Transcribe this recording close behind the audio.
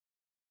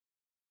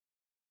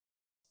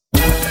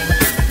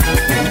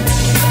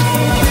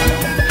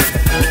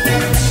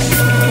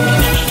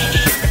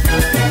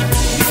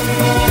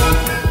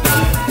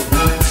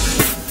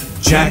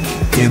Jack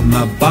in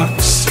the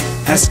box,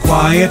 as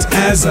quiet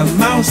as a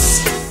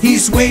mouse.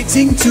 He's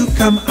waiting to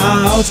come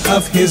out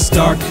of his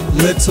dark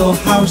little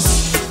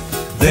house.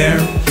 There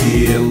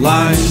he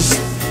lies,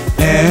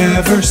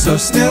 ever so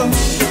still.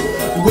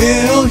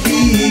 Will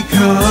he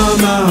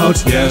come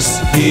out?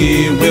 Yes,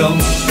 he will.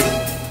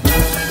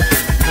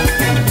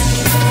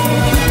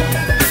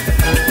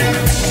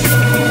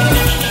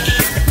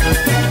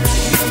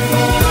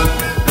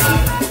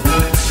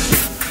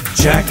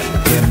 Jack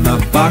in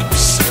the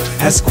box,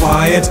 as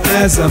quiet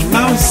as a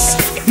mouse.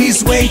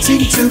 He's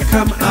waiting to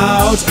come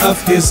out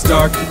of his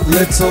dark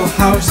little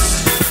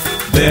house.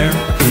 There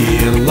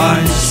he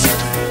lies,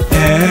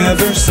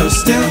 ever so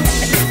still.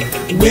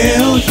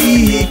 Will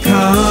he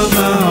come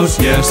out?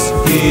 Yes,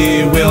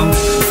 he will.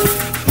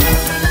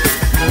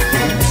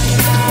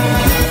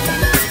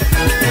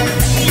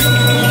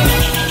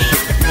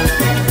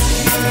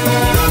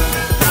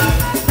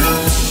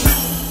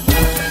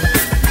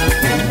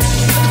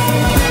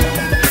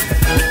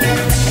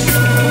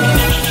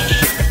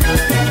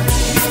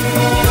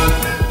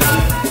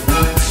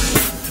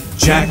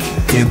 Jack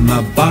in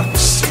the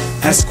box,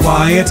 as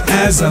quiet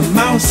as a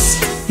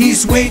mouse.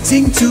 He's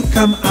waiting to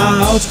come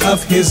out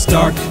of his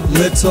dark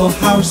little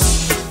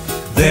house.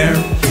 There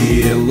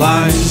he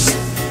lies,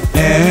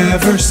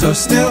 ever so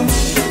still.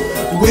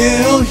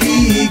 Will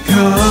he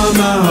come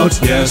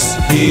out? Yes,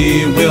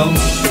 he will.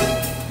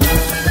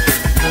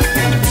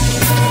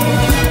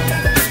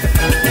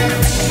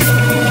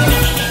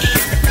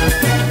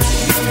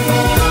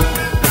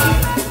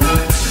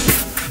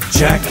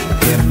 Jack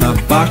in the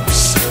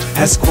box,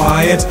 as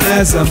quiet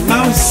as a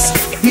mouse.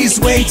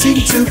 He's waiting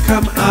to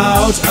come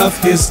out of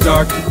his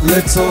dark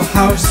little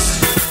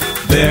house.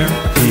 There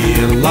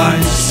he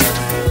lies,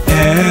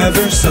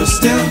 ever so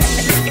still.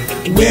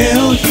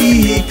 Will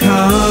he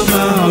come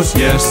out?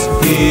 Yes,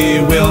 he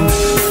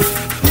will.